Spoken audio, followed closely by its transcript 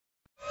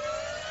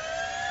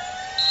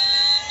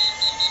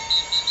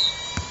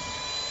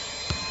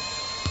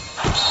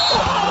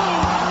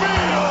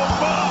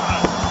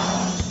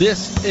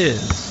This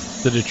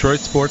is the Detroit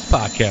Sports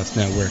Podcast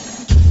Network.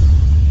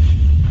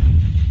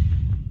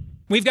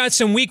 We've got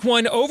some Week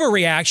 1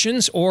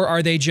 overreactions, or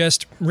are they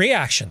just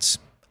reactions?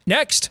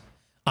 Next,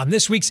 on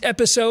this week's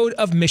episode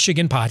of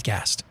Michigan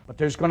Podcast. But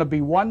there's going to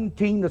be one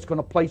team that's going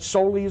to play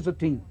solely as a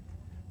team.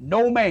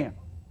 No man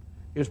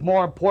is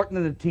more important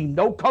than the team.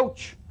 No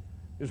coach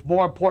is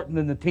more important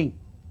than the team.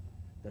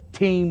 The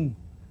team,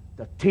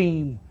 the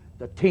team,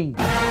 the team.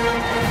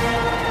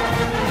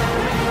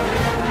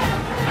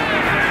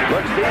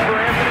 Looks deep for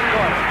Anthony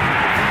Carter.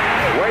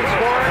 Waits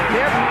for it.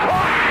 Hit.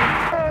 Caught.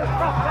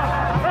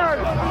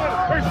 Hey,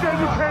 they said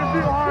you can't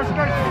beat Ohio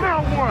State. Now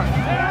what?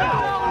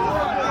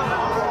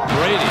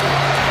 Brady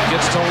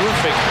gets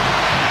terrific.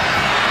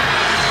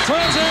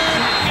 Throws it.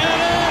 Get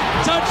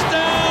it.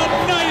 Touchdown.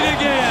 Knight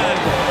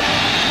again.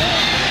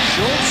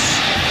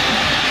 Schultz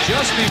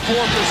just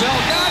before Brazil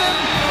got him.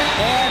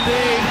 And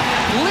a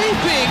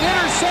leaping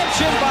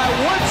interception by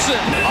Woodson.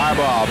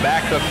 Harbaugh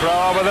back to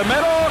throw over the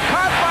middle.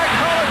 Caught by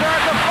Collier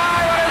at the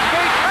 5 on his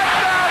feet.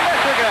 Touchdown,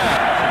 Michigan.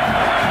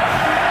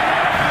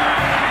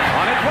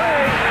 On its way.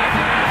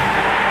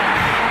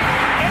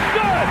 It's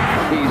good.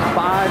 He's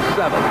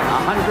 5'7",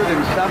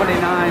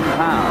 179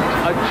 pounds,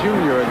 a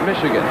junior at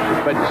Michigan.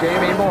 But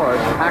Jamie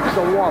Morris packs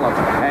a wallop,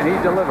 and he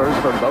delivers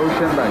for Bo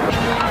Schembechler.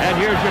 And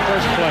here's your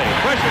first play.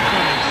 Pressure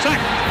coming. Sack.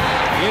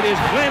 It is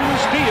Glenn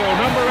Steele,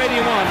 number 81,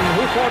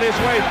 who fought his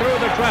way through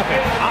the traffic.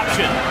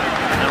 Option.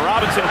 And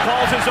Robinson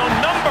calls his own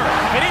number,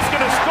 and he's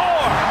going to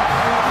score.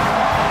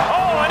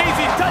 Oh, an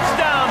easy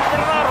touchdown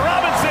for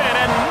Robinson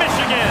and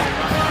Michigan.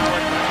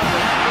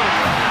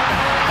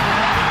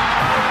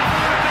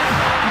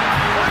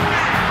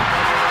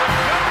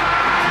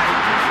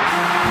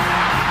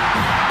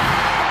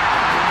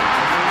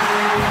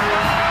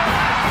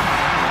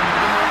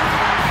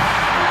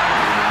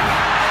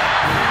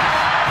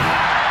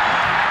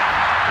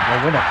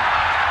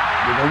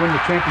 We're going to win the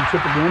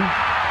championship again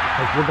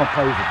because we're going to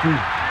play as a team.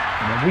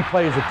 And when we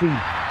play as a team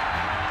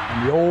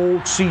and the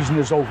old season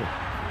is over,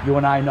 you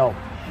and I know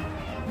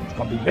it's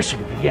going to be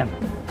Michigan again.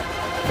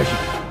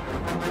 Michigan.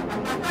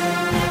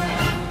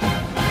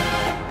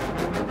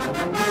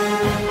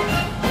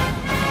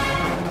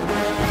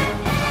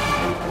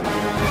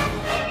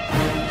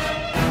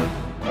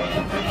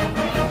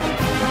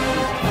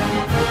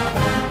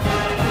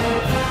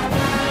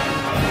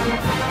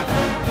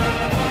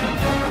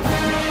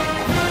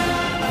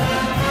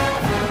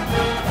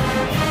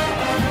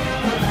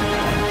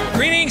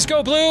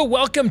 Go Blue.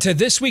 Welcome to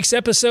this week's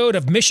episode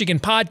of Michigan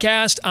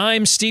Podcast.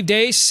 I'm Steve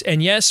Deace,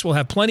 and yes, we'll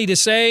have plenty to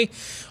say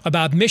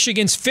about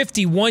Michigan's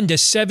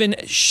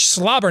 51-7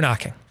 slobber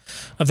knocking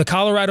of the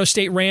Colorado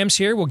State Rams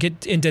here. We'll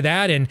get into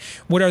that and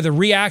what are the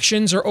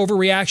reactions or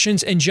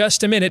overreactions in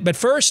just a minute. But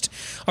first,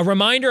 a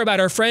reminder about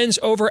our friends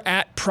over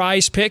at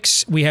Prize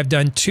Picks. We have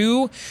done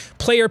 2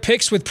 player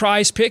picks with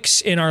Prize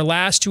Picks in our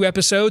last 2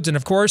 episodes, and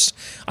of course,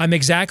 I'm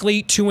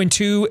exactly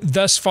 2-2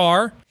 thus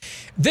far.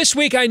 This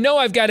week, I know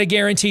I've got a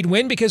guaranteed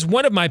win because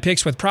one of my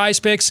picks with Prize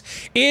Picks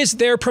is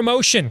their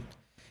promotion.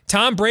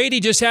 Tom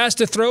Brady just has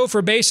to throw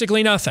for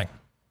basically nothing.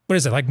 What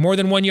is it, like more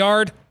than 1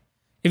 yard?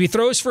 If he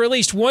throws for at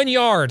least 1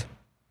 yard,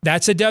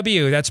 that's a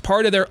W. That's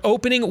part of their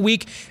opening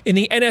week in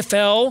the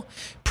NFL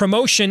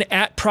promotion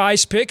at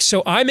Prize Picks.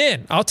 So I'm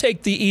in. I'll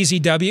take the easy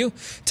W.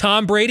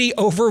 Tom Brady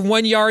over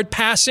 1 yard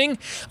passing.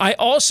 I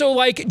also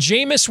like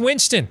Jameis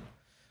Winston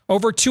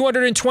over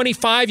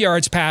 225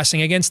 yards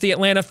passing against the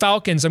Atlanta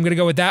Falcons. I'm going to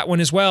go with that one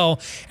as well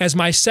as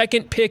my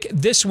second pick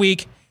this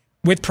week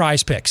with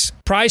Prize Picks.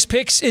 Prize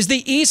Picks is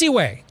the easy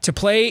way to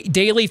play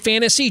daily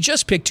fantasy.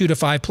 Just pick 2 to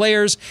 5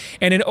 players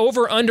and an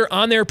over-under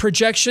on their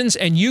projections,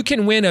 and you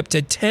can win up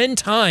to 10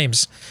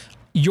 times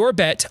your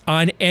bet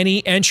on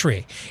any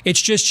entry.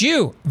 It's just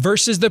you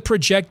versus the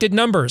projected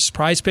numbers.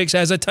 Prize Picks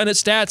has a ton of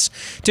stats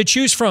to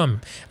choose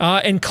from,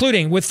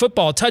 including with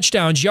football,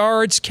 touchdowns,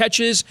 yards,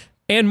 catches,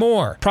 and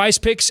more. Prize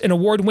Picks, an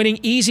award-winning,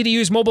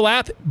 easy-to-use mobile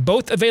app,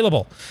 both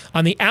available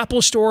on the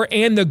Apple Store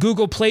and the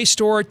Google Play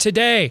Store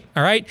today.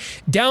 All right?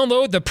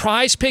 Download the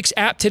Prize Picks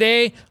app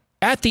today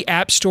at the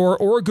App Store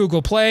or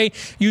Google Play.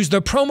 Use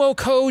the promo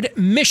code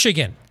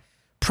Michigan.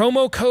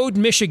 Promo code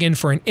Michigan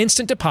for an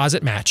instant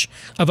deposit match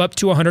of up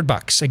to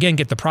 $100. Again,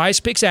 get the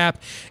Prize Picks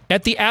app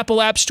at the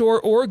Apple App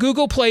Store or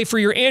Google Play for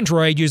your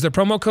Android. Use the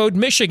promo code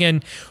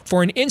Michigan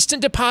for an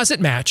instant deposit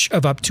match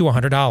of up to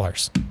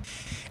 $100.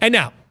 And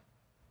now,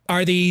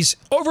 are these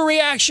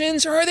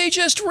overreactions or are they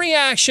just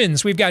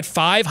reactions? We've got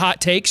 5 hot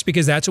takes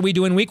because that's what we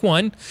do in week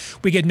 1.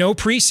 We get no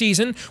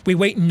preseason. We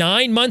wait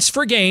 9 months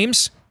for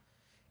games.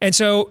 And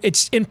so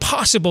it's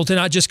impossible to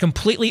not just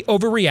completely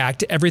overreact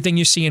to everything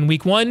you see in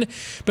week 1.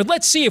 But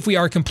let's see if we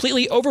are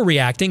completely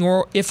overreacting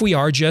or if we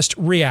are just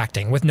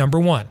reacting with number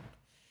 1.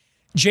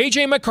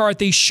 J.J.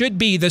 McCarthy should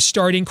be the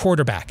starting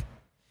quarterback.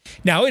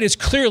 Now, it is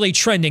clearly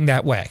trending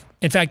that way.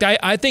 In fact,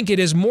 I think it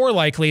is more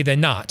likely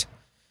than not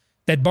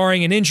that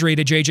barring an injury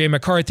to J.J.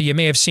 McCarthy, you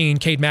may have seen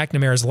Cade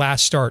McNamara's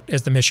last start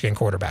as the Michigan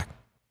quarterback.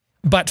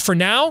 But for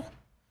now,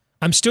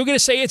 I'm still going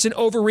to say it's an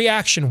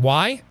overreaction.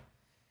 Why?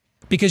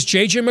 Because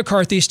J.J.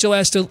 McCarthy still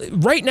has to,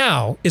 right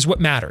now, is what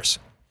matters.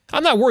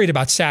 I'm not worried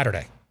about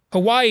Saturday.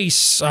 Hawaii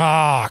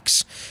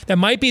sucks. That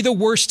might be the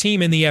worst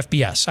team in the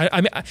FBS.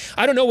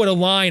 I don't know what a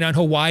line on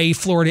Hawaii,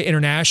 Florida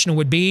International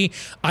would be.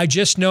 I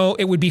just know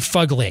it would be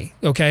fugly,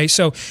 okay?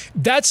 So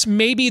that's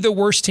maybe the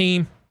worst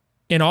team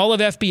in all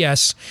of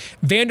FBS.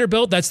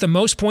 Vanderbilt, that's the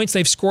most points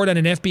they've scored on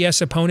an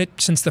FBS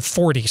opponent since the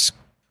 40s.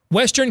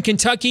 Western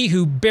Kentucky,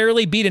 who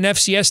barely beat an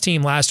FCS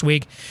team last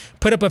week,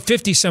 put up a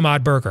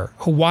 50-some-odd burger.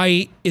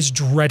 Hawaii is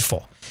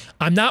dreadful.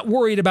 I'm not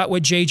worried about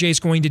what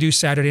JJ's going to do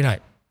Saturday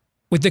night.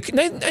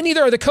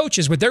 Neither are the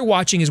coaches. What they're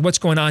watching is what's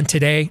going on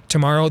today,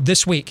 tomorrow,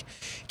 this week.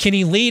 Can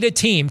he lead a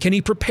team? Can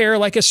he prepare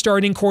like a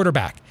starting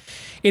quarterback?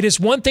 It is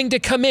one thing to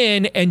come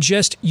in and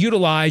just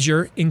utilize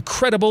your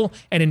incredible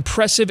and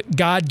impressive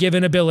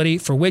God-given ability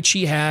for which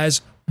he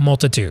has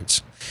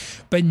multitudes.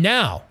 But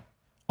now,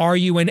 are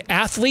you an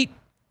athlete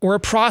or a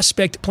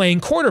prospect playing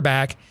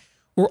quarterback,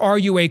 or are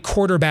you a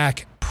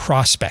quarterback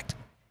prospect?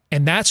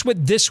 And that's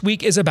what this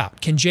week is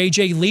about. Can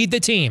JJ lead the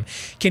team?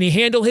 Can he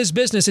handle his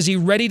business? Is he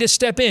ready to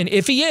step in?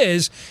 If he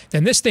is,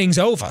 then this thing's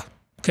over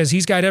because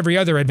he's got every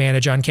other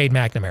advantage on Cade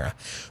McNamara.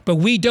 But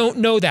we don't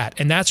know that,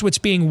 and that's what's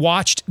being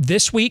watched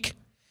this week.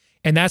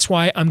 And that's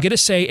why I'm going to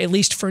say, at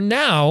least for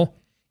now,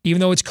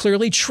 even though it's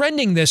clearly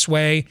trending this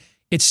way,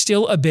 it's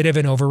still a bit of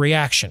an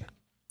overreaction.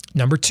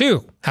 Number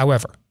 2,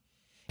 however,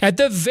 at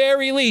the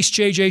very least,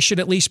 JJ should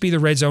at least be the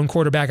red zone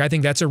quarterback. I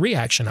think that's a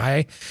reaction.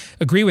 I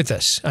agree with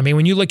this. I mean,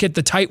 when you look at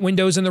the tight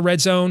windows in the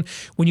red zone,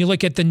 when you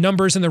look at the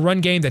numbers in the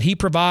run game that he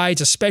provides,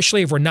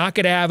 especially if we're not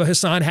going to have a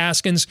Hassan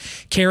Haskins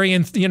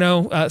carrying,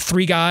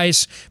 3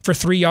 guys for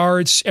 3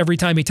 yards every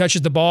time he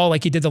touches the ball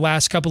like he did the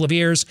last couple of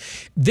years,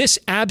 this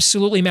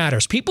absolutely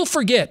matters. People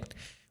forget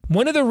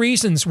one of the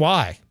reasons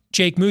why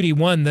Jake Moody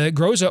won the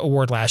Groza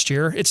Award last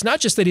year. It's not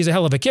just that he's a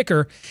hell of a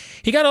kicker.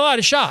 He got a lot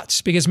of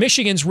shots because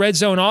Michigan's red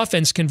zone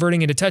offense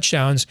converting into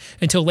touchdowns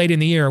until late in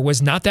the year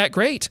was not that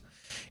great.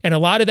 And a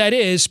lot of that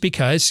is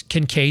because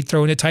can Cade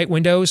throw into tight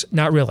windows?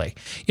 Not really.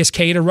 Is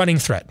Cade a running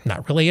threat?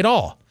 Not really at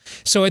all.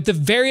 So at the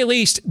very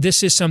least,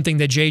 this is something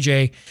that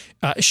JJ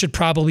should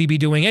probably be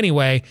doing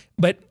anyway.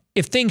 But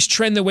if things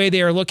trend the way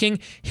they are looking,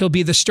 he'll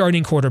be the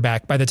starting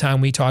quarterback by the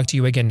time we talk to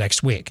you again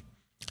next week.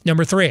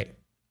 Number 3.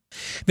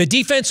 The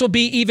defense will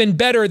be even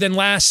better than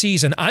last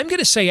season. I'm going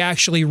to say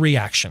actually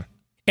reaction.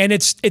 And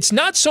it's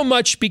not so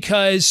much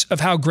because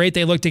of how great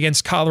they looked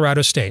against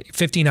Colorado State.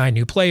 59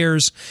 new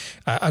players,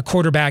 a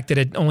quarterback that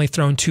had only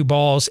thrown 2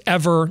 balls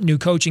ever, new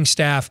coaching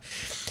staff.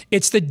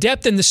 It's the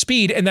depth and the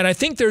speed, and that I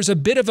think there's a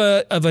bit of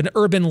an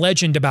urban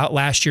legend about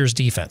last year's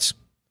defense.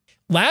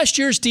 Last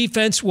year's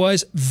defense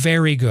was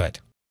very good,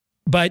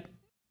 but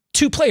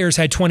 2 players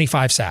had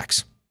 25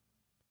 sacks.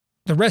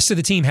 The rest of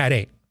the team had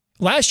 8.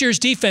 Last year's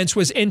defense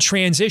was in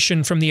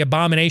transition from the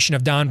abomination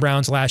of Don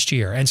Brown's last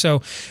year. And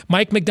so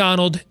Mike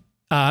McDonald,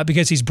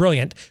 because he's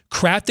brilliant,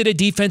 crafted a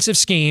defensive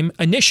scheme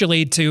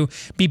initially to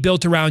be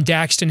built around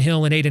Daxton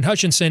Hill and Aiden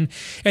Hutchinson.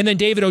 And then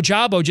David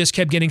Ojabo just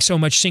kept getting so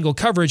much single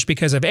coverage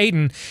because of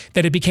Aiden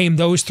that it became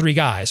those 3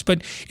 guys.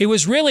 But it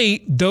was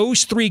really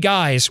those 3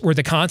 guys were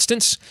the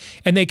constants.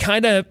 And they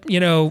kind of,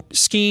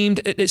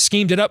 schemed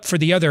it up for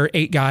the other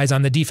 8 guys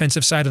on the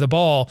defensive side of the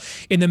ball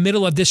in the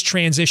middle of this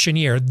transition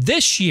year.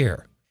 This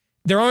year,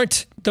 there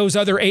aren't those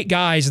other 8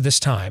 guys this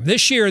time.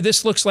 This year,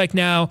 this looks like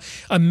now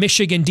a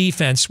Michigan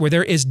defense where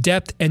there is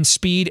depth and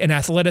speed and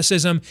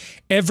athleticism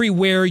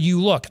everywhere you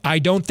look. I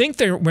don't think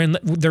there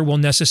will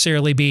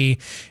necessarily be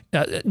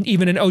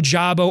even an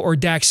Ojabo or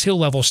Dax Hill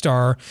level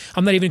star.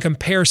 I'm not even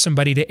compare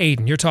somebody to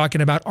Aiden. You're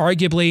talking about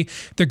arguably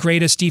the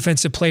greatest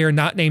defensive player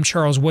not named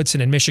Charles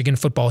Woodson in Michigan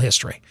football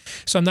history.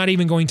 So I'm not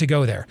even going to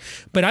go there.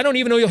 But I don't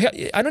even know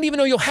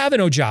you'll have an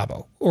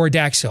Ojabo or a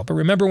Dax Hill. But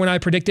remember when I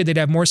predicted they'd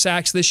have more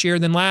sacks this year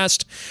than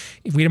last?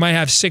 We might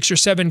have 6 or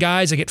 7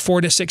 guys that get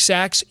 4 to 6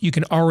 sacks. You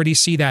can already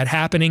see that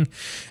happening.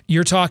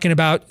 You're talking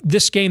about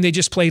this game they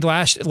just played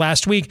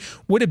last week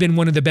would have been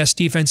one of the best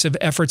defensive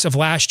efforts of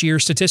last year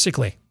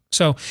statistically.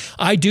 So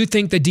I do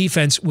think the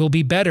defense will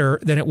be better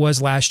than it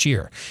was last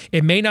year.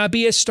 It may not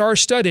be as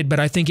star-studded, but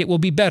I think it will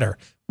be better.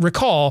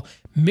 Recall,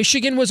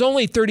 Michigan was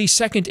only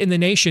 32nd in the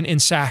nation in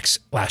sacks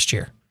last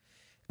year.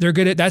 They're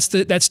good at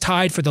that's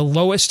tied for the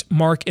lowest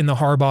mark in the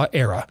Harbaugh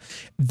era.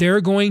 They're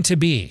going to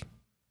be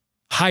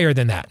higher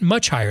than that,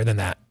 much higher than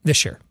that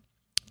this year.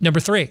 Number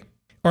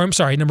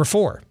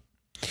 4.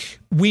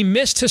 We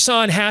missed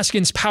Hassan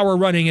Haskins' power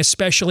running,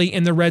 especially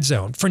in the red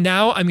zone. For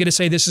now, I'm going to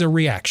say this is a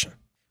reaction.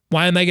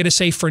 Why am I going to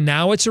say for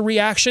now it's a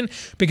reaction?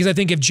 Because I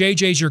think if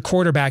JJ's your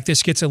quarterback,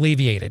 this gets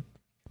alleviated.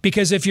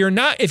 Because if you're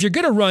going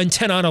to run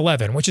 10 on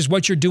 11, which is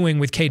what you're doing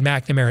with Cade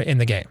McNamara in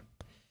the game,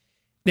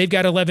 they've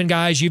got 11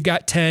 guys, you've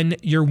got 10,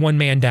 you're 1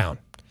 man down.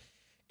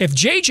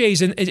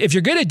 If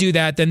you're going to do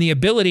that, then the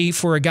ability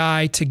for a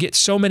guy to get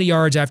so many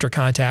yards after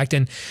contact,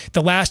 and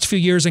the last few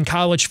years in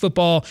college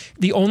football,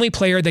 the only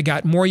player that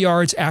got more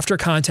yards after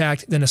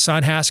contact than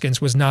Hassan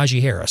Haskins was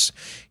Najee Harris.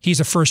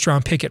 He's a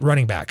first-round pick at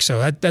running back,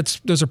 so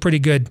those are pretty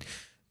good.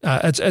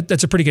 That's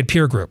a pretty good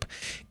peer group.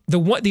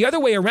 The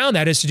other way around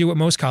that is to do what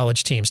most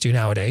college teams do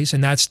nowadays,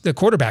 and that's the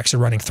quarterback's a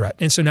running threat.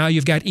 And so now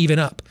you've got even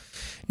up.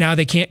 Now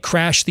they can't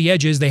crash the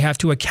edges. They have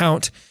to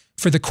account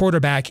for the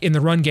quarterback in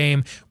the run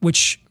game,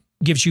 which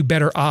gives you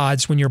better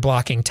odds when you're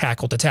blocking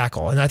tackle to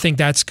tackle. And I think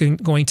that's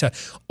going to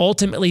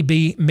ultimately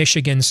be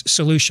Michigan's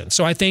solution.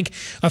 So I think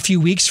a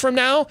few weeks from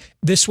now,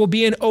 this will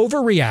be an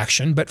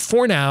overreaction, but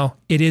for now,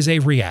 it is a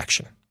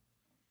reaction.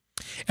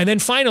 And then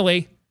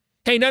finally,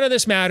 hey, none of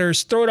this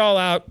matters. Throw it all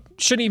out.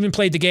 Shouldn't even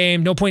played the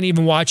game. No point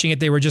even watching it.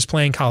 They were just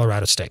playing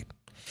Colorado State.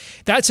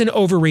 That's an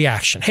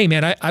overreaction. Hey,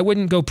 man, I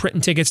wouldn't go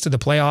printing tickets to the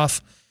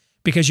playoff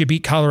because you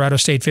beat Colorado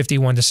State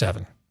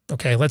 51-7.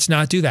 Okay, let's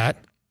not do that.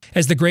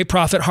 As the great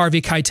prophet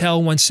Harvey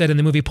Keitel once said in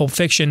the movie Pulp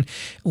Fiction,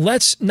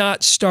 let's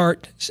not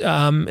start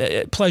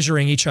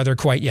pleasuring each other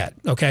quite yet.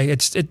 Okay,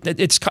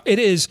 it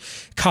is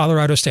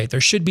Colorado State. There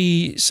should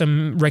be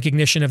some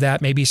recognition of that,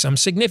 maybe some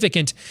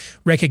significant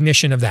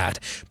recognition of that.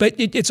 But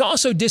it's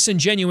also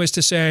disingenuous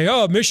to say,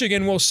 oh,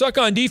 Michigan will suck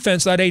on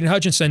defense without Aiden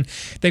Hutchinson.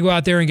 They go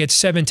out there and get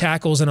 7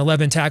 tackles and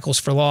 11 tackles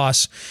for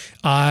loss,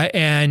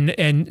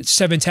 and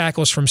 7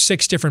 tackles from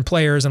 6 different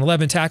players and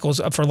 11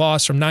 tackles for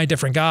loss from 9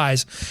 different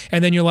guys,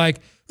 and then you're like,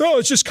 oh,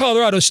 it's just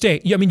Colorado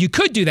State. I mean, you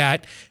could do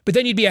that, but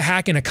then you'd be a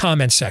hack in a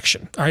comment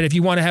section. All right, if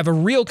you want to have a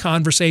real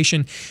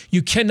conversation,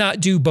 you cannot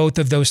do both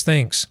of those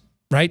things,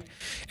 right?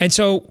 And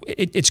so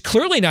it's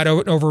clearly not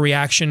an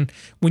overreaction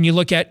when you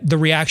look at the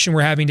reaction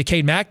we're having to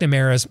Cade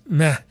McNamara's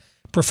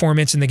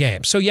performance in the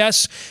game. So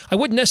yes, I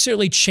wouldn't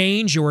necessarily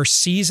change your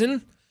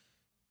season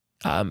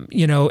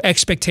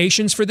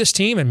expectations for this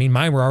team. I mean,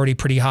 mine were already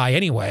pretty high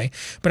anyway,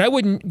 but I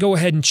wouldn't go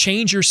ahead and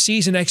change your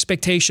season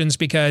expectations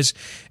because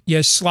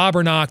you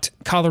slobber-knocked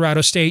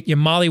Colorado State, you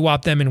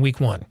mollywopped them in week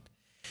 1.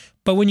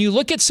 But when you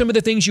look at some of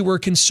the things you were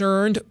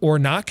concerned or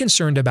not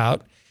concerned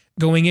about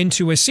going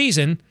into a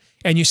season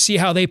and you see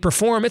how they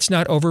perform, it's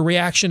not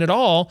overreaction at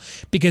all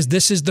because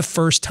this is the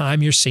first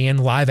time you're seeing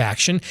live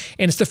action,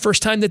 and it's the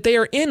first time that they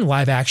are in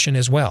live action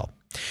as well.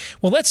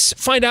 Well, let's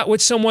find out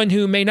what someone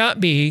who may not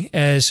be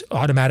as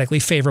automatically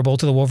favorable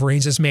to the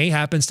Wolverines as May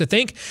happens to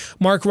think.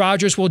 Mark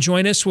Rogers will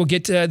join us. We'll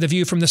get the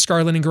view from the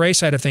Scarlet and Gray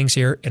side of things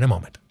here in a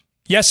moment.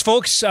 Yes,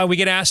 folks, we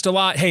get asked a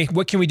lot, hey,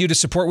 what can we do to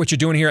support what you're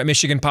doing here at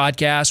Michigan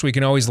Podcast? We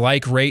can always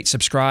like, rate,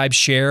 subscribe,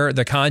 share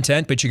the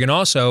content, but you can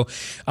also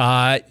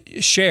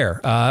share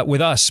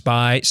with us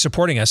by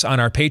supporting us on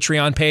our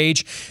Patreon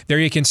page. There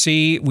you can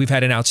see we've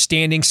had an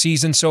outstanding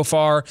season so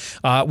far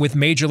with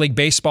Major League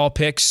Baseball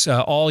picks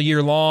all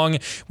year long.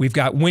 We've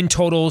got win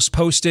totals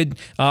posted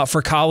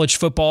for college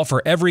football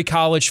for every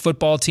college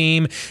football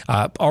team.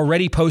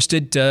 Already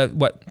posted,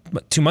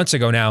 2 months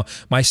ago now,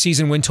 my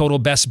season win total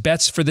best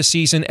bets for the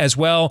season as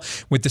well.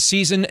 With the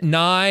season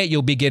nigh,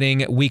 you'll be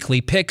getting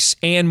weekly picks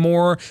and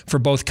more for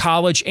both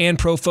college and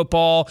pro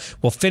football.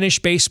 We'll finish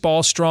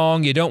baseball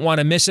strong. You don't want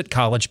to miss it.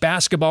 College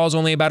basketball is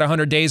only about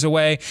 100 days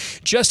away.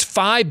 Just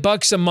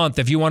 $5 a month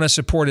if you want to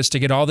support us to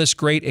get all this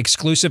great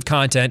exclusive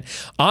content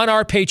on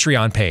our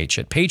Patreon page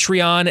at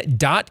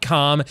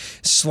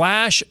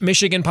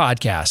patreon.com/Michigan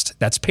Podcast.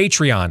 That's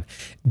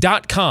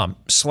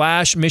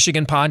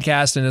patreon.com/Michigan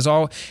Podcast. And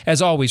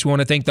as always, we want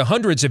to thank the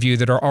hundreds of you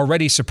that are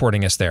already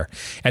supporting us there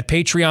at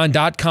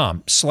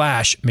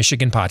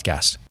patreon.com/Michigan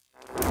Podcast.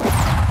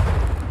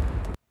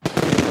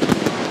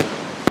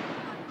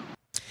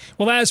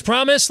 Well, as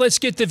promised, let's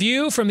get the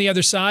view from the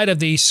other side of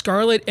the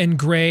Scarlet and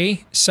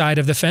Gray side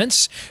of the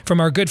fence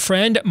from our good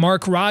friend,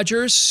 Mark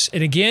Rogers.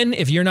 And again,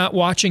 if you're not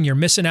watching, you're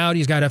missing out.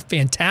 He's got a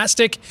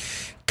fantastic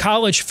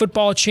college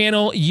football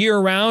channel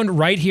year-round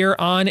right here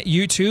on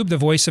YouTube, the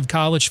voice of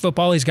college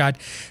football. He's got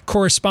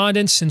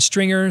correspondents and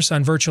stringers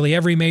on virtually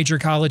every major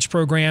college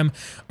program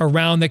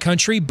around the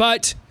country,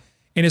 but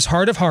in his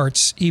heart of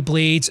hearts, he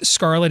bleeds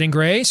scarlet and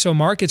gray. So,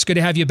 Mark, it's good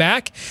to have you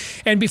back.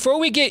 And before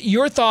we get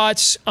your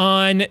thoughts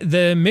on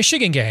the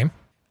Michigan game,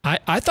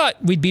 I thought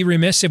we'd be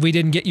remiss if we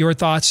didn't get your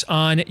thoughts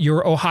on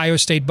your Ohio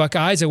State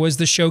Buckeyes. It was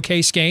the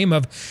showcase game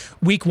of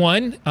week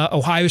 1.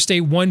 Ohio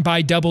State won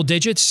by double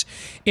digits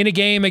in a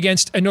game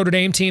against a Notre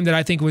Dame team that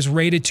I think was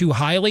rated too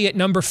highly at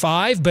number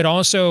 5, but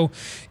also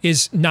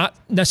is not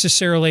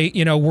necessarily,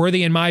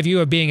 worthy in my view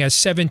of being a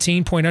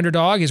 17-point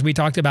underdog, as we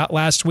talked about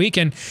last week.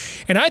 And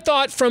I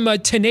thought from a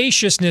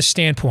tenaciousness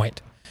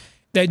standpoint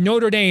that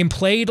Notre Dame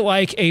played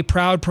like a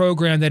proud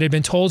program that had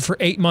been told for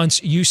 8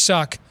 months, you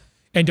suck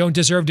and don't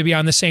deserve to be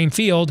on the same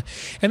field.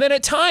 And then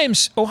at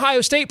times,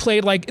 Ohio State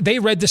played like they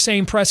read the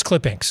same press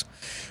clippings.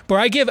 But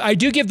I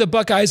do give the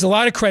Buckeyes a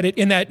lot of credit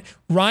in that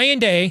Ryan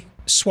Day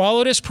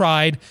swallowed his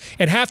pride.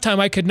 At halftime,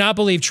 I could not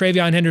believe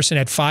Travion Henderson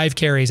had 5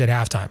 carries at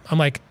halftime. I'm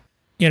like,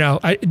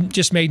 it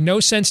just made no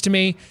sense to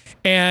me.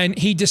 And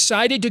he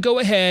decided to go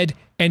ahead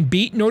and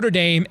beat Notre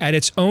Dame at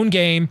its own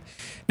game.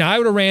 Now, I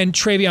would have ran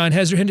Travion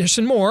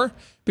Henderson more,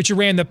 but you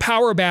ran the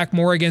power back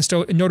more against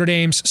Notre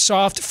Dame's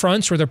soft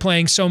fronts where they're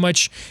playing so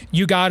much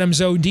you got 'em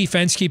zone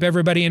defense, keep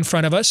everybody in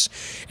front of us.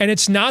 And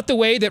it's not the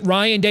way that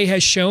Ryan Day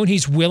has shown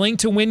he's willing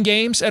to win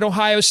games at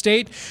Ohio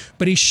State,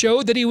 but he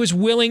showed that he was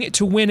willing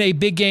to win a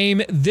big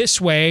game this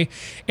way.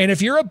 And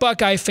if you're a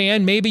Buckeye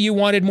fan, maybe you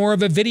wanted more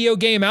of a video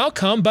game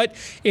outcome, but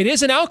it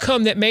is an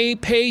outcome that may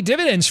pay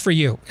dividends for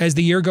you as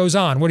the year goes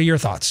on. What are your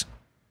thoughts?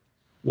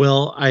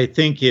 Well, I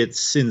think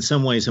it's in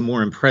some ways a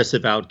more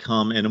impressive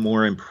outcome and a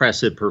more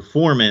impressive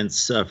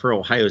performance for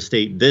Ohio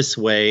State this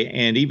way.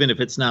 And even if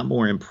it's not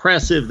more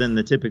impressive than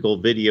the typical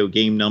video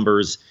game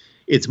numbers,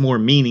 it's more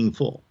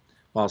meaningful.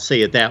 I'll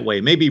say it that way.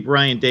 Maybe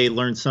Brian Day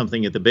learned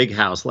something at the Big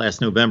House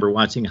last November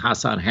watching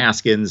Hassan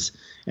Haskins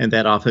and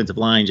that offensive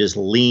line just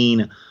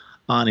lean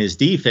on his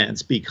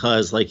defense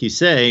because, like you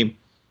say,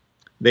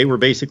 they were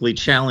basically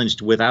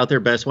challenged without their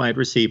best wide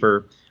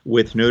receiver,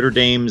 with Notre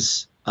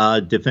Dame's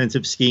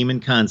defensive scheme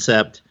and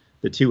concept,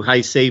 the two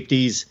high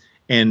safeties,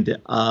 and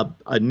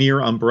a near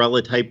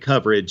umbrella type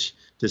coverage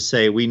to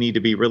say we need to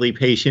be really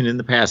patient in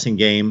the passing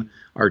game.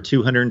 Our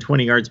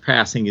 220 yards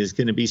passing is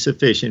going to be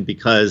sufficient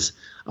because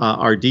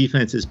our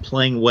defense is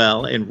playing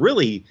well and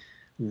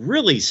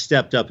really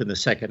stepped up in the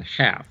second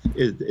half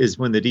is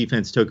when the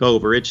defense took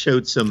over. It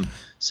showed some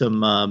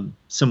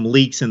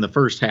leaks in the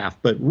first half,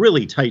 but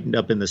really tightened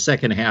up in the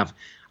second half.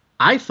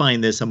 I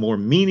find this a more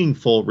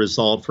meaningful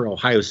result for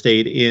Ohio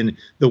State in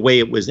the way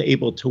it was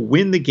able to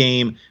win the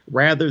game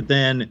rather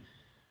than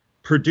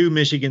Purdue,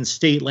 Michigan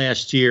State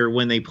last year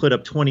when they put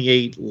up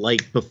 28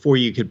 like before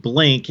you could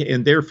blink,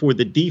 and therefore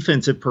the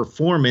defensive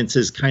performance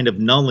is kind of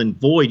null and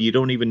void. You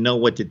don't even know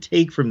what to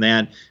take from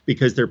that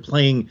because they're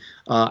playing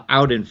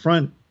out in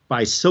front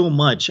by so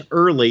much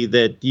early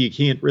that you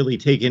can't really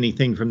take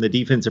anything from the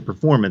defensive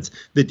performance.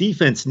 The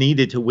defense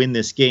needed to win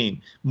this game.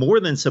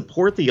 More than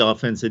support the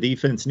offense, the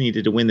defense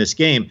needed to win this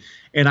game.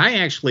 And I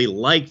actually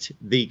liked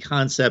the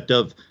concept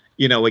of,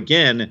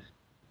 again,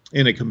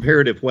 in a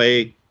comparative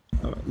way,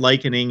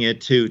 likening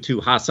it to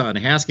Hassan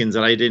Haskins,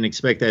 and I didn't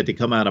expect that to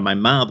come out of my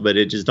mouth, but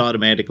it just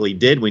automatically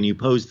did when you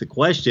posed the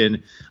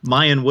question.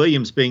 Mayan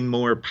Williams being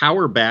more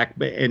power back,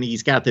 and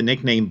he's got the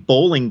nickname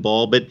Bowling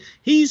Ball, but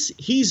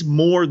he's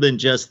more than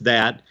just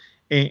that.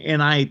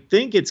 And I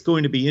think it's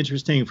going to be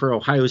interesting for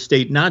Ohio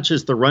State, not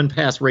just the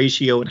run-pass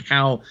ratio and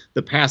how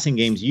the passing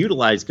game's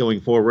utilized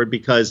going forward,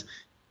 because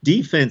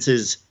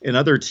defenses and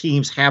other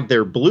teams have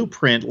their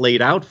blueprint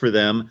laid out for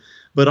them,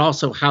 but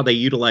also how they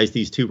utilize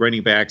these two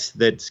running backs.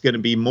 That's going to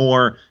be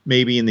more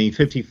maybe in the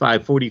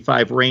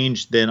 55-45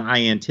 range than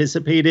I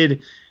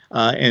anticipated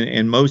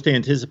and most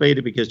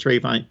anticipated because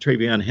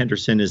Travion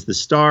Henderson is the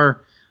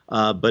star,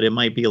 but it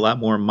might be a lot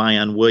more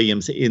Mayan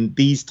Williams in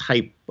these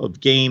type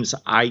of games,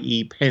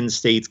 i.e. Penn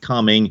State's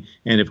coming,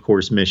 and of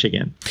course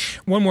Michigan.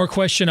 One more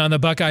question on the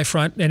Buckeye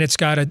front, and it's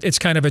kind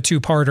of a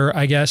two-parter,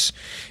 I guess.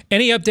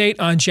 Any update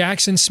on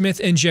Jackson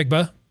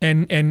Smith-Njigba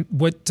and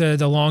what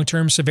the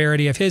long-term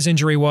severity of his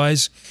injury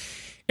was?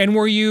 And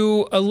were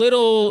you a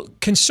little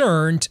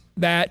concerned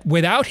that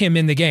without him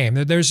in the game,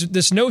 there's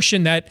this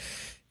notion that,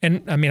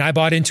 and I mean, I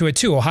bought into it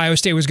too, Ohio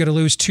State was going to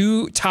lose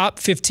 2 top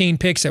 15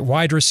 picks at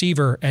wide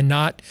receiver and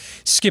not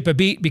skip a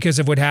beat because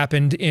of what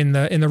happened in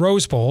the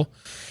Rose Bowl.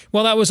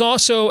 Well, that was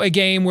also a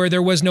game where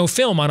there was no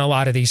film on a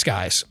lot of these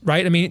guys,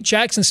 right? I mean,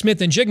 Jackson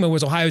Smith-Njigba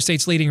was Ohio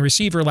State's leading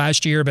receiver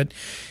last year, but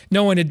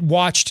no one had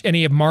watched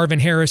any of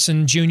Marvin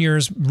Harrison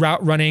Jr.'s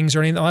route runnings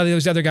or any. A lot of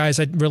those other guys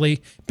had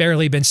really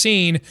barely been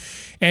seen.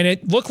 And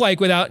it looked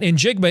like without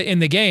Njigba in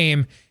the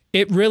game,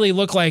 it really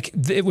looked like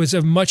it was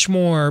a much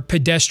more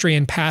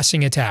pedestrian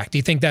passing attack. Do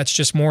you think that's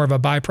just more of a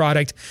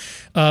byproduct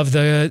of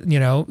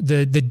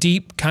the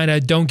deep kind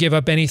of don't give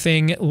up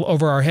anything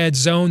over our head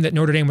zone that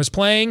Notre Dame was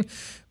playing?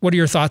 What are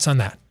your thoughts on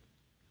that?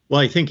 Well,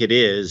 I think it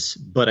is,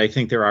 but I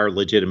think there are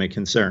legitimate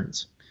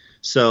concerns.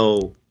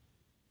 So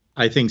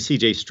I think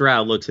C.J.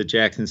 Stroud looks at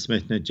Jackson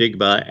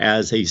Smith-Njigba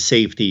as a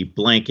safety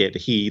blanket.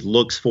 He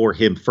looks for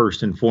him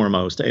first and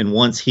foremost. And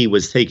once he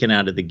was taken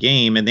out of the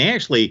game, and they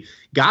actually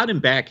got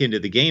him back into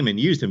the game and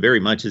used him very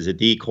much as a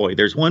decoy.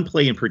 There's one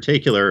play in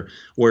particular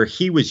where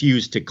he was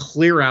used to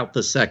clear out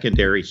the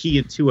secondary. He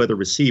and 2 other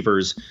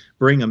receivers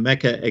bring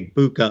Emeka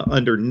Egbuka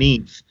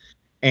underneath.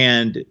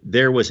 And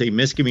there was a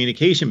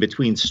miscommunication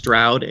between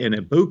Stroud and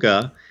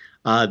Egbuka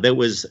that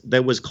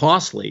was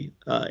costly.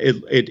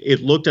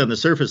 It looked on the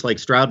surface like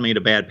Stroud made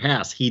a bad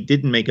pass. He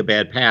didn't make a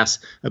bad pass.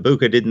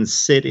 Egbuka didn't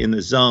sit in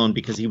the zone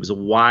because he was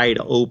wide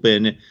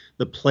open.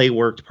 The play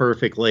worked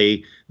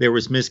perfectly. There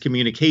was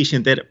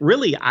miscommunication that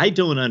really I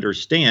don't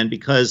understand,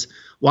 because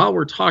while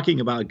we're talking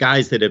about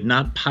guys that have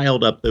not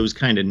piled up those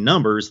kind of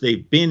numbers,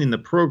 they've been in the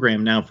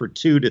program now for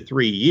 2 to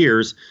 3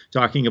 years,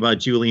 talking about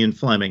Julian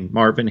Fleming,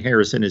 Marvin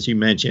Harrison, as you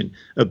mentioned,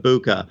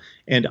 Egbuka,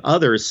 and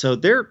others. So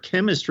their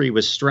chemistry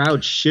with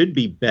Stroud should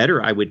be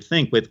better, I would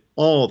think, with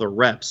all the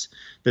reps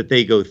that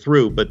they go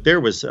through. But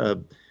there was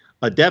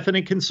a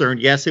definite concern.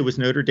 Yes, it was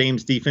Notre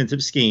Dame's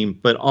defensive scheme,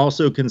 but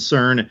also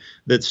concern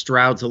that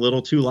Stroud's a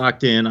little too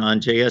locked in on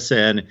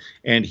JSN,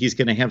 and he's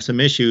going to have some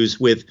issues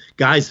with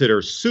guys that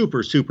are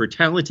super, super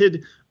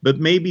talented, but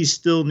maybe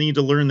still need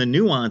to learn the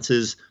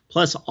nuances,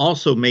 plus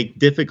also make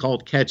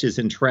difficult catches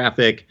in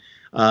traffic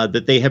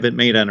that they haven't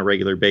made on a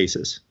regular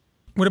basis.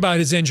 What about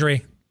his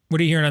injury?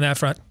 What are you hearing on that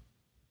front?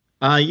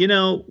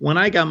 When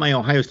I got my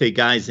Ohio State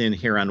guys in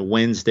here on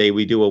Wednesday,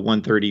 we do a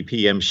 1:30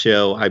 p.m.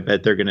 show. I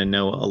bet they're going to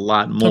know a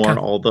lot more,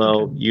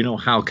 although you know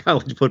how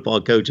college football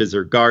coaches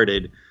are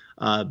guarded.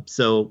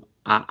 So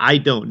I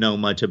don't know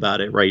much about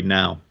it right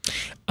now.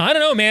 I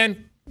don't know,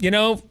 man.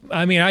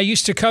 I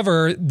used to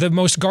cover the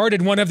most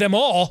guarded one of them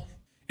all.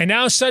 And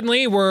now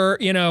suddenly we're,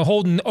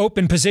 holding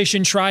open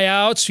position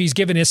tryouts. He's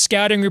giving his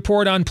scouting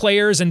report on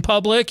players in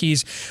public.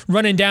 He's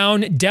running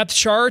down depth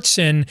charts.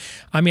 And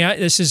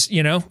this is,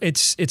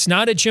 it's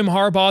not a Jim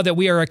Harbaugh that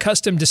we are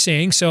accustomed to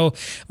seeing. So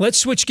let's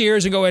switch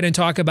gears and go ahead and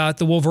talk about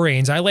the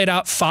Wolverines. I laid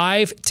out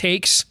 5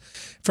 takes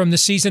from the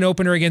season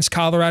opener against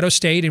Colorado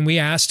State, and we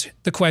asked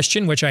the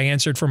question, which I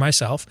answered for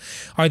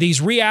myself, are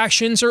these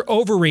reactions or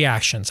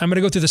overreactions? I'm going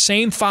to go through the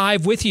same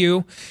 5 with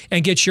you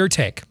and get your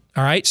take.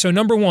 All right. So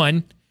number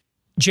 1,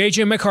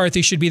 J.J.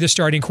 McCarthy should be the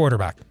starting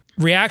quarterback.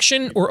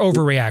 Reaction or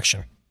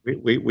overreaction?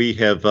 We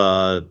have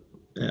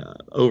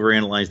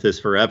overanalyzed this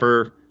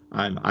forever.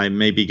 I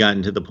maybe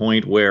gotten to the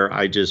point where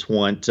I just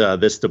want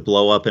this to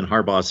blow up in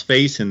Harbaugh's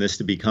face and this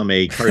to become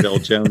a Cardell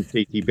Jones,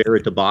 J.T.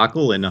 Barrett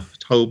debacle, and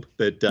hope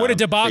that what a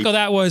debacle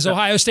that was.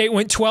 Ohio State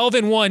went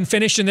 12-1,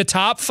 finished in the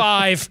top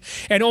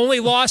 5, and only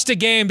lost a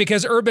game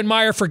because Urban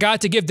Meyer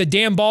forgot to give the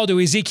damn ball to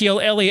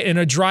Ezekiel Elliott in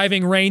a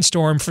driving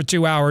rainstorm for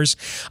 2 hours.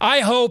 I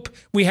hope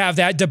we have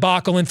that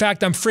debacle. In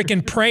fact, I'm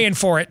freaking praying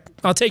for it.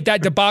 I'll take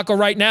that debacle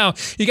right now.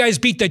 You guys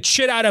beat the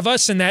shit out of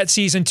us in that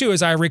season too,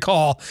 as I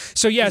recall.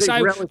 So yes,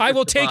 I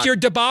will take your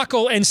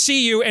debacle and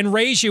see you and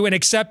raise you and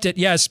accept it.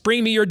 Yes,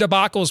 bring me your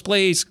debacles,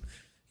 please.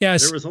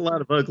 Yes. There was a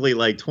lot of ugly,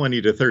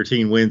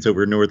 20-13 wins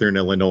over Northern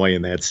Illinois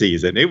in that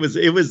season. It was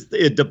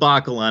a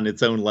debacle on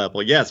its own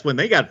level. Yes, when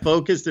they got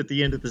focused at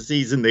the end of the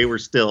season, they were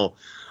still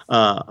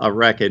a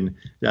reckon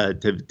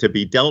to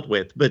be dealt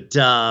with. But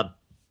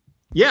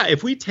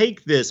if we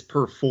take this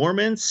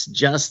performance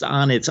just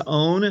on its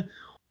own,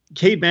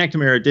 Cade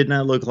McNamara did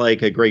not look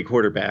like a great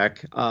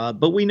quarterback,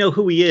 but we know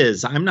who he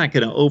is. I'm not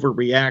going to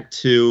overreact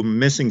to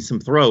missing some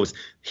throws.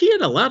 He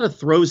had a lot of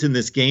throws in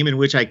this game in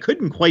which I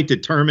couldn't quite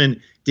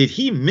determine, did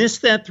he miss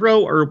that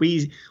throw or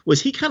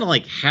was he kind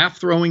of half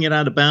throwing it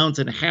out of bounds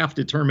and half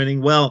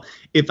determining, well,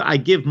 if I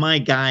give my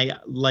guy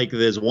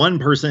this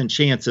 1%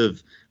 chance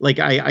of,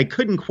 I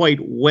couldn't quite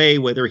weigh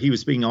whether he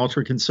was being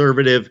ultra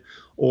conservative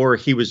or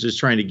he was just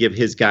trying to give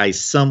his guys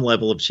some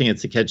level of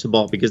chance to catch the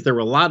ball, because there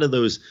were a lot of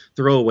those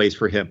throwaways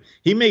for him.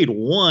 He made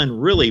one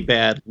really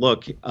bad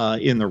look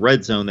in the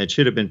red zone that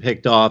should have been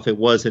picked off. It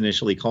was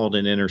initially called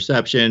an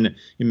interception.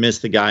 He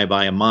missed the guy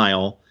by a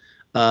mile.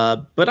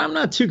 But I'm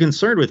not too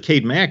concerned with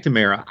Cade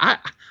McNamara.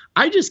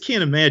 I just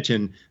can't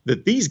imagine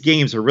that these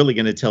games are really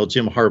going to tell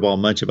Jim Harbaugh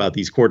much about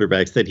these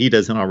quarterbacks that he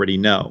doesn't already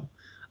know.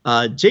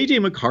 J.J.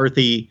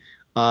 McCarthy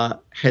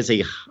has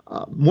a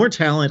more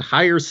talent,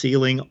 higher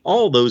ceiling,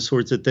 all those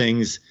sorts of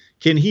things.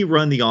 Can he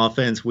run the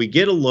offense? We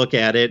get a look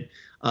at it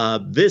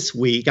this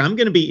week. I'm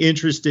going to be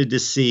interested to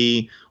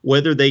see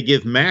whether they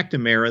give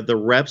McNamara the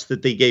reps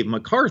that they gave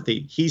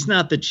McCarthy. He's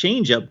not the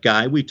change-up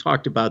guy. We've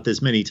talked about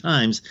this many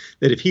times,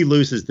 that if he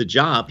loses the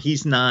job,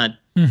 he's not.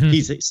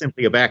 He's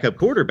simply a backup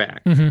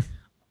quarterback.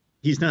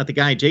 He's not the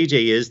guy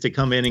JJ is to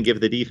come in and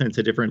give the defense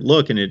a different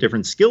look and a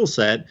different skill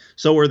set.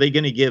 So are they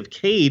going to give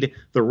Cade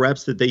the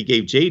reps that they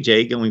gave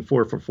JJ going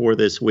 4 for 4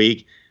 this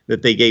week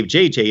that they gave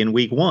JJ in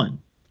week 1?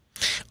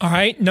 All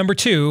right. Number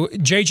 2,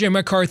 J.J.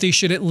 McCarthy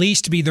should at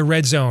least be the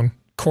red zone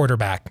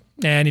quarterback.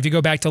 And if you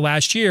go back to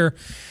last year,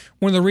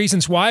 one of the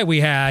reasons why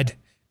we had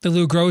the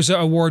Lou Groza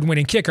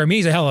award-winning kicker,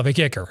 he's a hell of a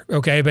kicker,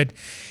 okay? But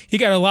he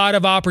got a lot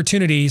of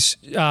opportunities,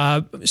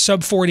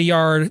 sub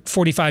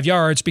 45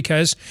 yards,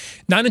 because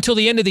not until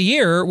the end of the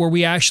year were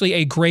we actually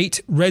a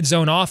great red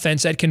zone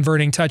offense at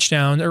converting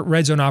touchdown or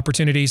red zone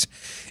opportunities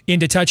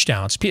into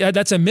touchdowns.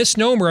 That's a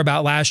misnomer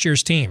about last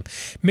year's team.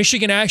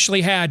 Michigan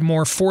actually had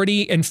more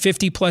 40 and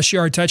 50-plus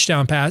yard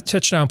touchdown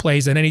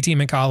plays than any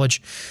team in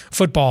college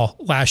football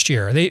last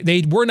year.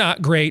 They were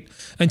not great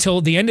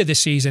until the end of the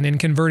season in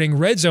converting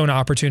red zone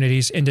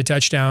opportunities into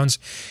touchdowns,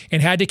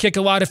 and had to kick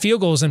a lot of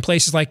field goals in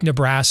places like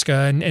Nebraska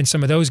and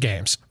some of those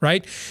games,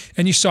 right?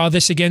 And you saw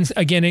this again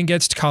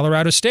against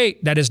Colorado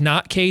State. That is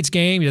not Cade's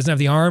game. He doesn't have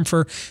the arm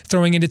for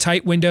throwing into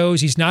tight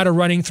windows. He's not a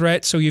running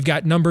threat, so you've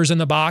got numbers in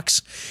the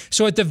box.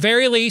 So at the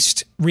very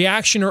least,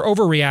 reaction or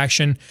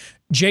overreaction,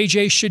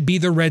 JJ should be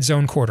the red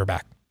zone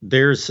quarterback.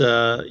 There's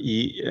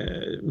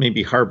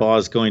maybe Harbaugh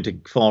is going to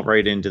fall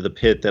right into the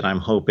pit that I'm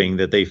hoping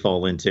that they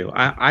fall into.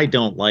 I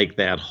don't like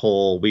that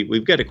whole,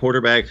 we've got a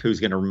quarterback who's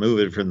going to remove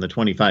it from the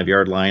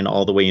 25-yard line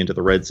all the way into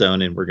the red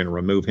zone, and we're going to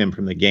remove him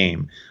from the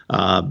game.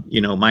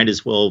 Might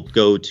as well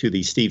go to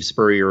the Steve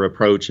Spurrier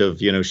approach of,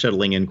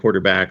 shuttling in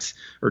quarterbacks,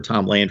 or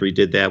Tom Landry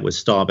did that with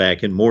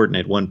Staubach and Morton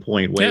at one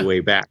point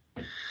way back.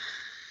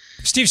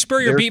 Steve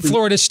Spurrier beat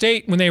Florida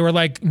State when they were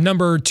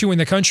number 2 in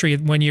the country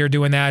one year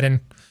doing that,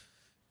 and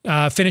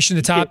finished in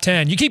the top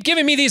 10. You keep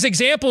giving me these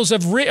examples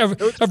of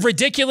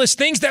ridiculous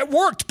things that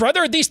worked,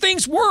 brother. These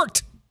things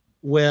worked.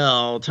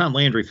 Well, Tom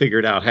Landry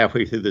figured out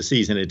halfway through the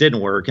season it didn't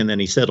work, and then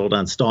he settled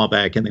on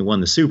Staubach and they won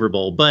the Super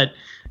Bowl. But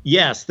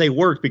yes, they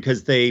worked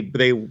because they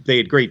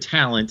had great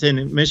talent,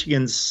 and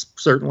Michigan's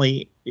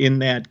certainly in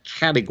that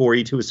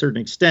category to a certain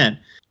extent.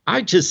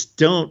 I just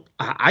don't.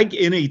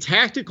 In a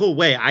tactical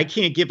way, I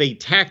can't give a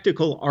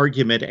tactical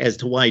argument as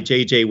to why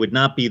JJ would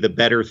not be the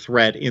better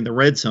threat in the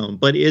red zone.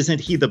 But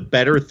isn't he the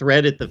better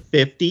threat at the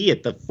 50,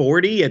 at the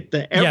 40, at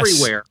the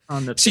everywhere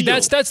on the field? See,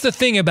 that's the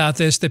thing about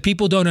this that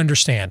people don't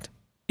understand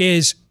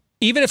is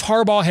even if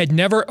Harbaugh had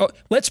never,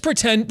 let's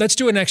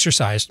do an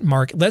exercise,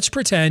 Mark. Let's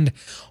pretend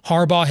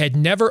Harbaugh had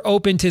never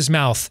opened his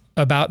mouth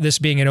about this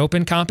being an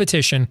open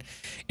competition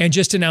and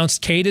just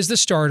announced Cade as the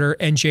starter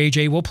and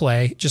JJ will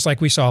play just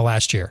like we saw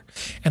last year.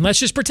 And let's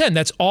just pretend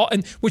that's all,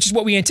 and which is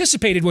what we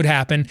anticipated would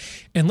happen.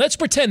 And let's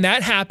pretend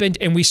that happened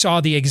and we saw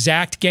the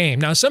exact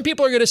game. Now, some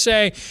people are going to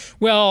say,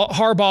 well,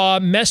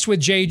 Harbaugh messed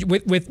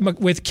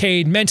with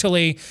Cade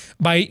mentally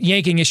by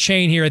yanking his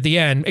chain here at the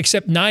end,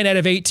 except 9 out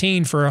of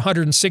 18 for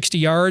 160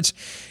 yards.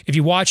 If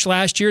you watch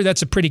last year,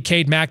 that's a pretty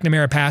Cade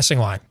McNamara passing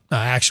line,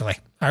 actually.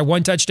 All right,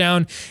 1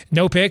 touchdown,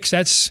 no picks.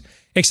 That's,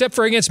 except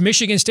for against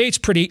Michigan State's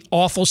pretty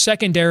awful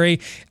secondary,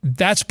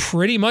 that's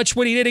pretty much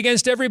what he did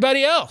against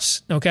everybody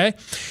else, okay?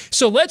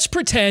 So let's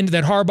pretend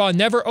that Harbaugh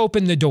never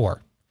opened the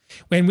door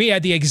when we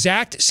had the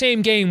exact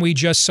same game we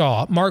just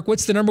saw. Mark,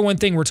 what's the number one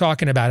thing we're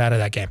talking about out of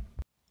that game?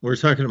 We're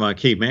talking about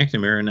Cade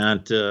McNamara,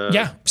 not...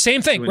 yeah,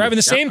 same thing. We're having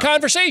the same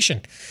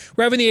conversation.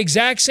 We're having the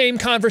exact same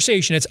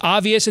conversation. It's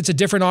obvious it's a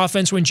different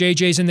offense when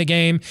JJ's in the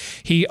game.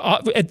 He,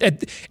 at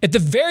the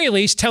very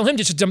least, tell him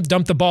to just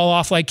dump the ball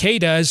off like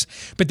Cade does,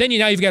 but then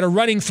now you've got a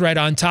running threat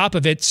on top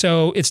of it,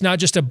 so it's not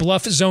just a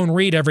bluff zone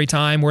read every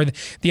time where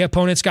the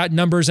opponent's got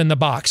numbers in the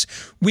box.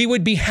 We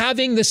would be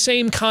having the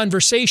same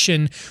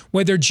conversation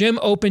whether Jim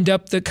opened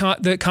up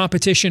the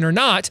competition or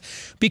not,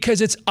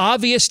 because it's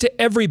obvious to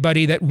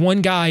everybody that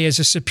one guy is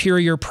a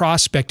superior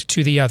prospect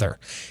to the other.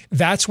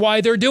 That's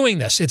why they're doing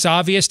this. It's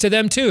obvious to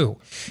them too.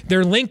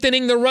 They're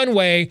lengthening the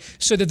runway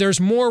so that there's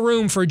more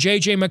room for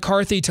J.J.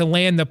 McCarthy to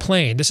land the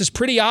plane. This is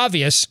pretty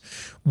obvious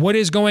what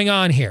is going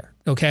on here.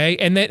 Okay,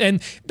 and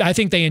I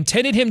think they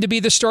intended him to be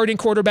the starting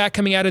quarterback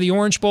coming out of the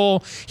Orange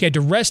Bowl. He had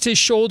to rest his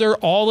shoulder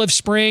all of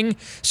spring,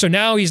 so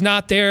now he's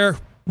not there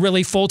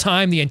really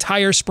full-time the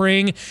entire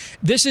spring.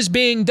 This is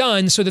being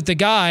done so that the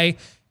guy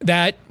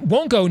that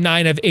won't go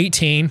 9 of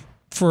 18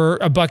 for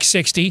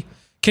 $160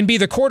 can be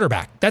the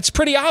quarterback. That's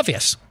pretty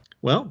obvious.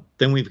 Well,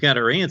 then we've got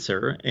our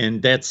answer,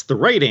 and that's the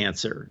right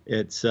answer.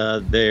 It's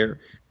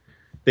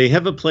they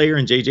have a player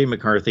in J.J.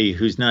 McCarthy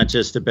who's not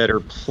just a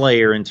better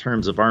player in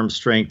terms of arm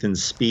strength and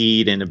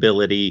speed and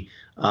ability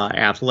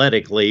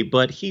athletically,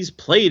 but he's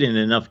played in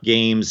enough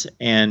games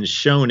and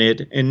shown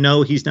it. And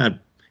no, he's not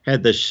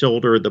had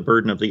the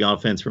burden of the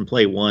offense from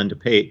play one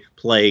to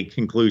play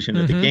conclusion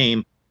of the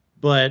game.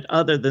 But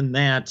other than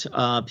that,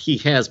 he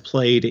has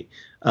played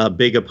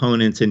big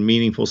opponents in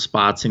meaningful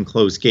spots in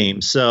close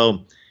games.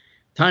 So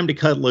time to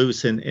cut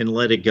loose and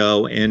let it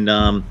go. And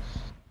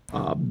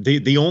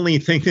the only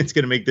thing that's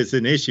going to make this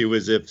an issue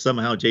is if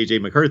somehow J.J.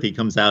 McCarthy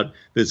comes out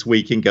this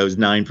week and goes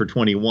 9 for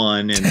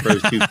 21 and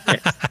throws 2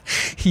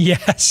 picks.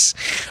 Yes.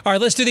 All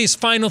right, let's do these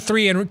final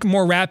 3 in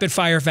more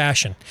rapid-fire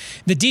fashion.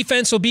 The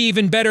defense will be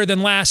even better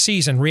than last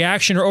season.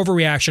 Reaction or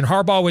overreaction?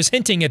 Harbaugh was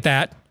hinting at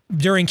that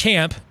during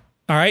camp.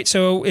 All right,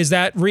 so is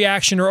that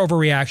reaction or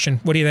overreaction?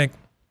 What do you think?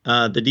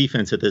 The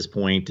defense at this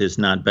point is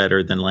not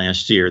better than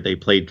last year. They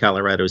played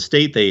Colorado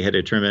State. They had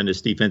a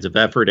tremendous defensive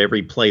effort.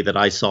 Every play that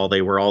I saw,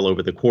 they were all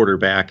over the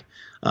quarterback.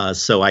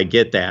 So I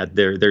get that.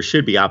 There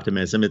should be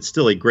optimism. It's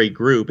still a great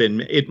group,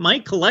 and it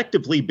might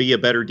collectively be a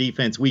better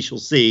defense. We shall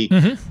see,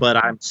 but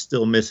I'm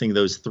still missing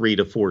those 3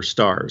 to 4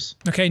 stars.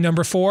 Okay,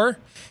 number 4,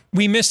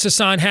 we missed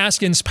Hassan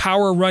Haskins'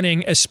 power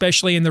running,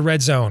 especially in the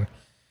red zone.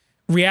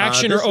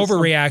 Reaction or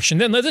overreaction?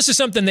 Then this is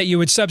something that you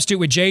would substitute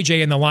with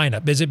JJ in the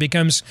lineup, as it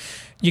becomes,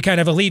 you kind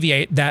of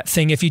alleviate that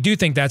thing. If you do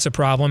think that's a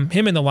problem,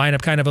 him in the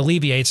lineup kind of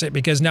alleviates it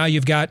because now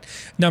you've got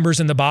numbers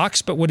in the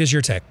box. But what is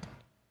your take?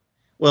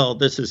 Well,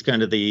 this is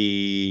kind of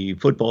the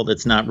football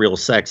that's not real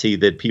sexy,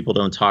 that people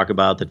don't talk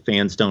about, that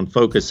fans don't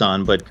focus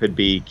on, but could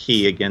be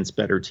key against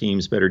better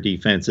teams, better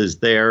defenses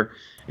there.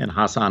 And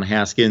Hassan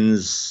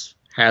Haskins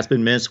has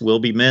been missed, will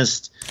be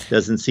missed,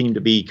 doesn't seem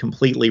to be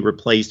completely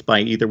replaced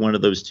by either one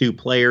of those 2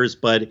 players,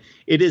 but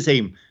it is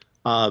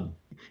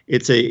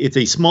it's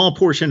a small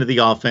portion of the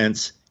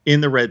offense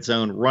in the red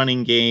zone,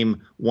 running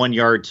game, 1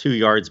 yard, 2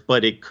 yards,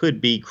 but it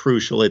could be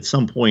crucial at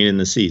some point in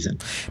the season.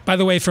 By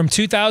the way, from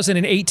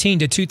 2018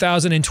 to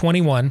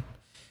 2021,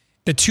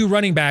 the 2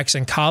 running backs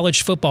in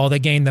college football that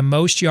gained the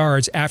most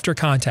yards after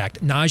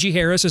contact, Najee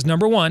Harris is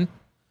number 1,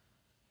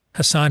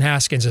 Hassan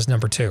Haskins is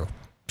number 2.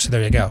 So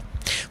there you go.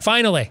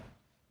 Finally,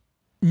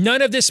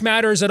 none of this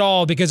matters at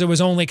all because it was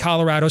only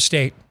Colorado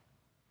State.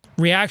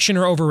 Reaction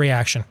or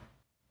overreaction?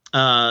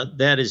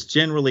 That is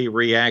generally a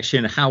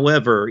reaction.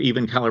 However,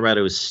 even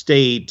Colorado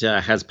State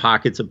has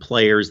pockets of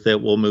players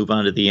that will move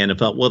on to the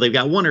NFL. Well, they've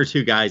got one or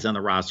two guys on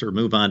the roster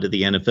move on to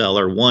the NFL,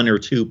 or one or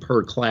two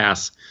per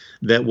class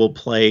that will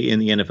play in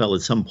the NFL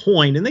at some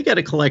point. And they got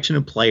a collection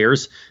of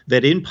players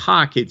that in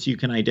pockets you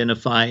can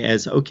identify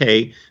as,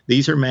 okay,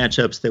 these are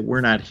matchups that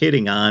we're not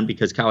hitting on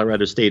because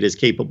Colorado State has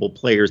capable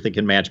players that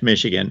can match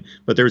Michigan,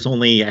 but there's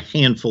only a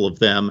handful of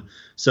them.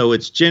 So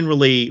it's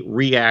generally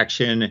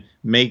reaction,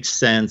 makes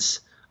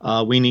sense.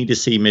 We need to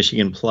see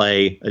Michigan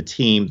play a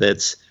team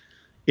that's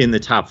in the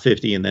top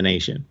 50 in the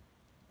nation.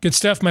 Good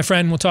stuff, my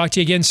friend. We'll talk to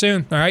you again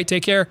soon. All right,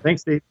 take care.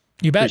 Thanks, Steve.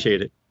 You bet.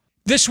 Appreciate it.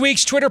 This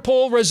week's Twitter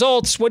poll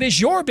results. What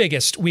is your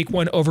biggest Week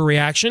 1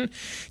 overreaction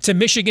to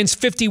Michigan's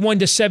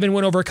 51-7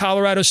 win over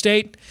Colorado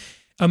State?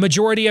 A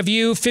majority of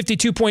you,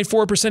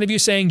 52.4% of you,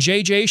 saying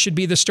JJ should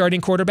be the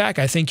starting quarterback.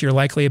 I think you're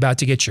likely about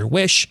to get your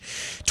wish.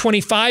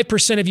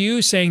 25% of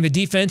you saying the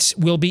defense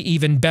will be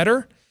even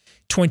better.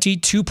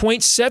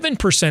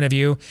 22.7% of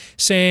you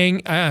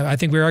saying, I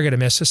think we are going to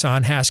miss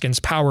Hassan Haskins'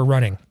 power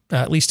running,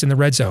 at least in the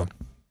red zone.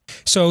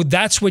 So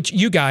that's what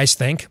you guys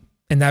think.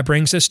 And that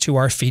brings us to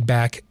our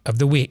feedback of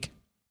the week.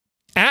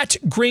 At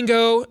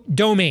Gringo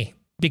Domi,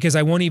 because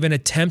I won't even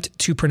attempt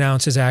to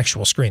pronounce his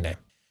actual screen name.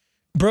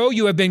 Bro,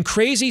 you have been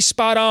crazy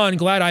spot on.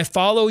 Glad I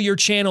follow your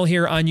channel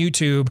here on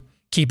YouTube.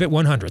 Keep it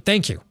 100.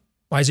 Thank you.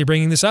 Why is he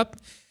bringing this up?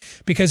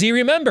 Because he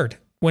remembered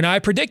when I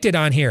predicted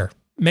on here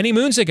many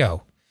moons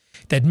ago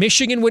that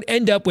Michigan would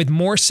end up with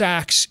more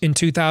sacks in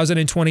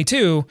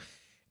 2022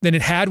 than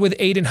it had with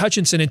Aiden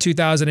Hutchinson in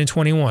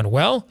 2021.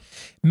 Well,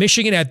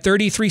 Michigan had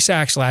 33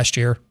 sacks last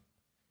year.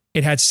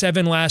 It had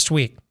 7 last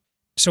week.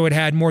 So it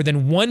had more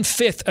than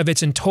 1/5 of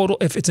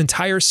its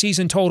entire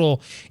season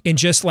total in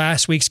just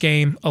last week's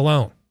game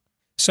alone.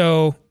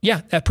 So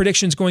yeah, that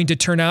prediction is going to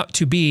turn out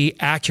to be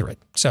accurate.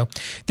 So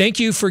thank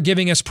you for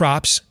giving us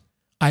props.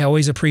 I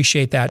always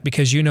appreciate that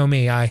because you know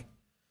me, I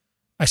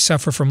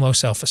suffer from low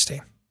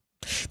self-esteem.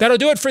 That'll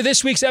do it for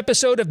this week's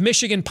episode of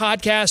Michigan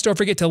Podcast. Don't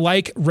forget to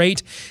like,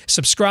 rate,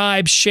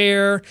 subscribe,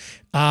 share,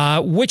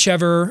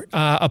 whichever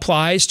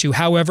applies to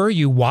however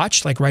you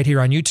watch, like right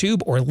here on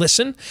YouTube, or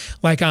listen,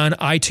 like on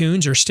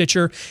iTunes or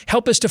Stitcher.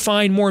 Help us to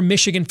find more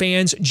Michigan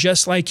fans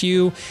just like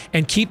you,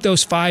 and keep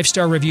those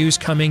 5-star reviews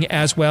coming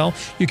as well.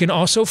 You can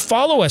also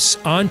follow us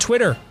on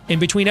Twitter in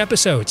between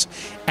episodes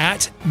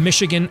at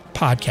Michigan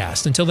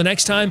Podcast. Until the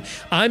next time,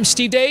 I'm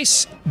Steve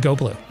Deace. Go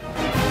Blue.